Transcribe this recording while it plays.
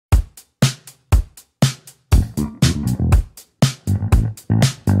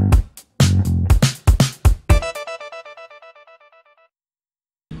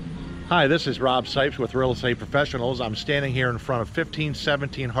Hi, this is Rob Sipes with Real Estate Professionals. I'm standing here in front of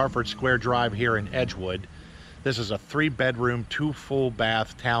 1517 Harford Square Drive here in Edgewood. This is a 3-bedroom, 2 full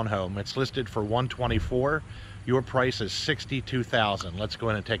bath townhome. It's listed for $124,000. Your price is $62,000. Let's go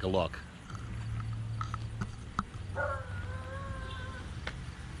in and take a look.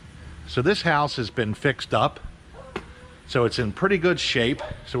 So this house has been fixed up. So it's in pretty good shape.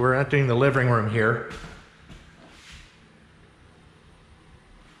 So we're entering the living room here.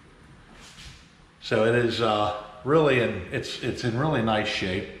 So it is really it's in really nice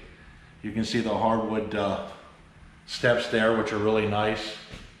shape. You can see the hardwood steps there, which are really nice.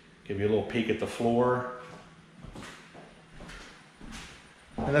 Give you a little peek at the floor.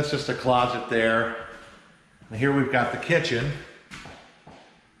 And that's just a closet there. And here we've got the kitchen.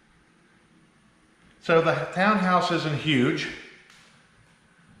 So the townhouse isn't huge,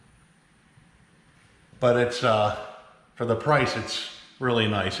 but it's for the price, it's really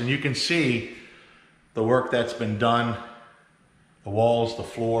nice. And you can see the work that's been done, the walls, the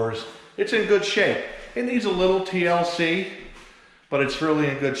floors. It's in good shape. It needs a little TLC, but it's really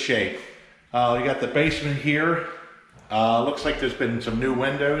in good shape. You got the basement here. Looks like there's been some new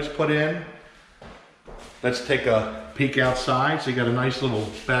windows put in. Let's take a peek outside. So you got a nice little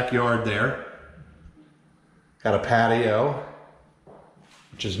backyard there. Got a patio,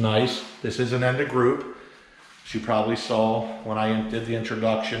 which is nice. This isn't in the group, as you probably saw when I did the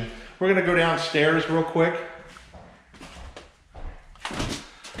introduction. We're gonna go downstairs real quick.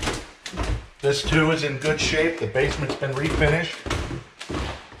 This too is in good shape. The basement's been refinished.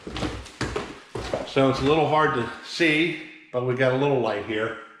 So it's a little hard to see, but we got a little light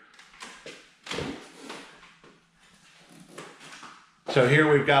here. So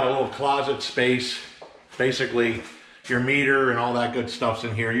here we've got a little closet space. Basically, your meter and all that good stuff's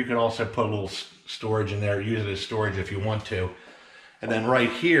in here. You could also put a little storage in there, use it as storage if you want to. And then right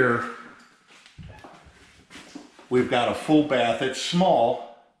here, we've got a full bath. It's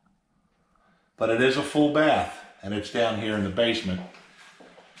small, but it is a full bath, and it's down here in the basement.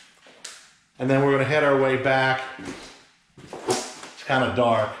 And then we're going to head our way back. It's kind of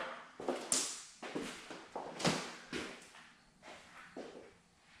dark.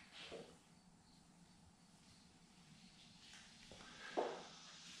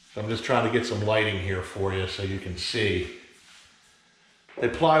 So I'm just trying to get some lighting here for you so you can see. They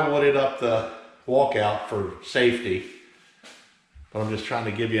plywooded up the walkout for safety, but I'm just trying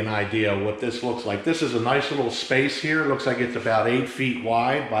to give you an idea of what this looks like. This is a nice little space here. It looks like it's about 8 feet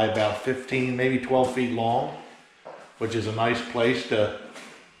wide by about 15, maybe 12 feet long, which is a nice place to,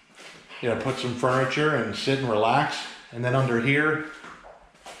 put some furniture and sit and relax. And then under here,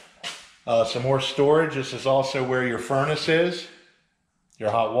 some more storage. This is also where your furnace is,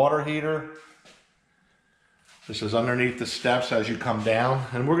 your hot water heater. This is underneath the steps as you come down.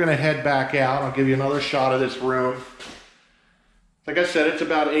 And we're gonna head back out. I'll give you another shot of this room. Like I said, it's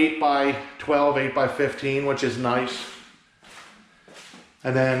about 8 by 12, 8 by 15, which is nice.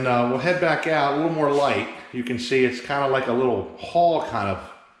 And then we'll head back out, a little more light. You can see it's kind of like a little hall kind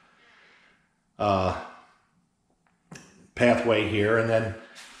of pathway here. And then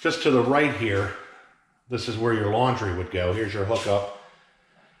just to the right here, this is where your laundry would go. Here's your hookup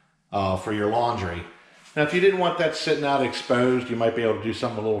for your laundry. Now, if you didn't want that sitting out exposed, you might be able to do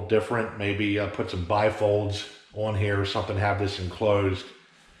something a little different. Maybe put some bifolds on here or something, have this enclosed.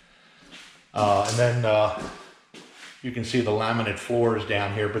 And then you can see the laminate floors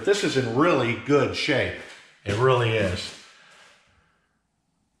down here, but this is in really good shape. It really is.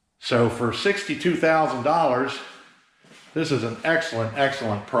 So for $62,000, this is an excellent,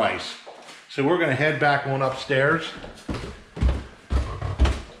 excellent price. So we're gonna head back on upstairs.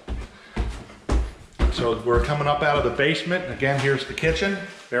 So we're coming up out of the basement. Again, here's the kitchen,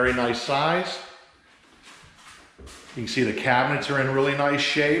 very nice size. You can see the cabinets are in really nice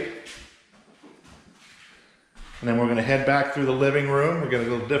shape. And then we're gonna head back through the living room. We're gonna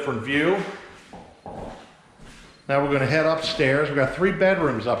go a different view. Now we're gonna head upstairs. We've got 3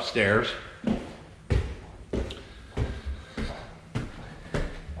 bedrooms upstairs.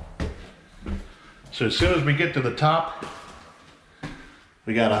 So as soon as we get to the top,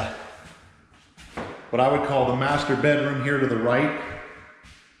 we got what I would call the master bedroom here to the right.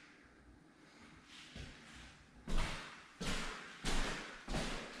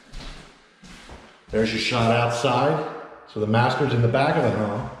 There's your shot outside. So the master's in the back of the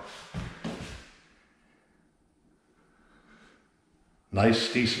home.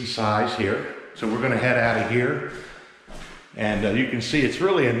 Nice, decent size here. So we're gonna head out of here. And you can see it's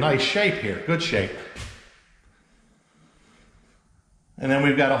really in nice shape here, good shape. And then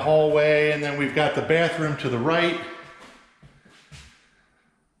we've got a hallway, and then we've got the bathroom to the right.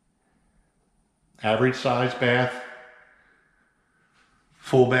 average size bath,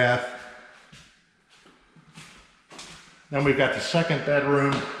 full bath. Then we've got the second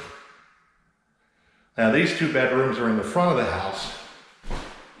bedroom. Now these two bedrooms are in the front of the house.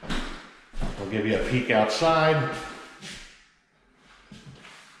 I'll give you a peek outside.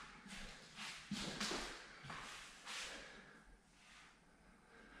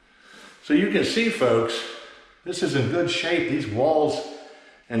 So you can see, folks, this is in good shape. These walls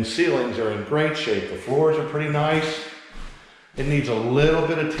and ceilings are in great shape. The floors are pretty nice. It needs a little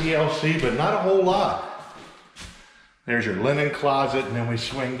bit of TLC, but not a whole lot. There's your linen closet, and then we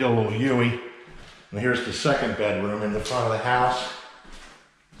swing to a little Huey. And here's the second bedroom in the front of the house.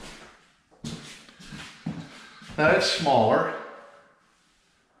 Now it's smaller.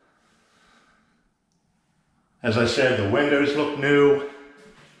 As I said, the windows look new.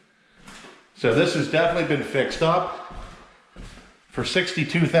 So this has definitely been fixed up. For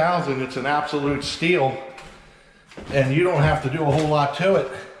 $62,000, it's an absolute steal. And you don't have to do a whole lot to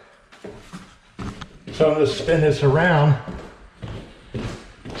it. So I'm going to spin this around.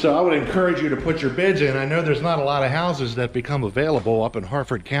 So I would encourage you to put your bids in. I know there's not a lot of houses that become available up in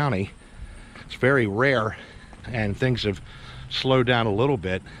Harford County. It's very rare, and things have slowed down a little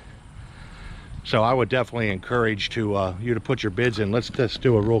bit. So I would definitely encourage you to put your bids in. Let's just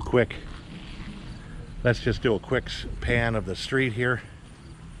do a real quick. Let's just do a quick pan of the street here.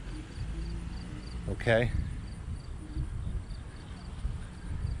 Okay.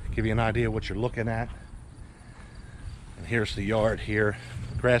 Give you an idea what you're looking at. And here's the yard here.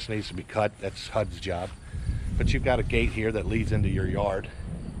 Grass needs to be cut. That's HUD's job. But you've got a gate here that leads into your yard.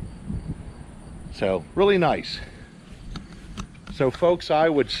 So really nice. So folks, I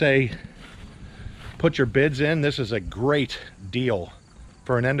would say put your bids in. This is a great deal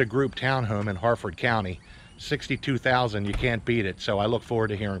for an end of group townhome in Harford County. $62,000, you can't beat it. So I look forward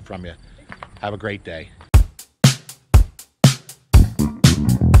to hearing from you. Have a great day.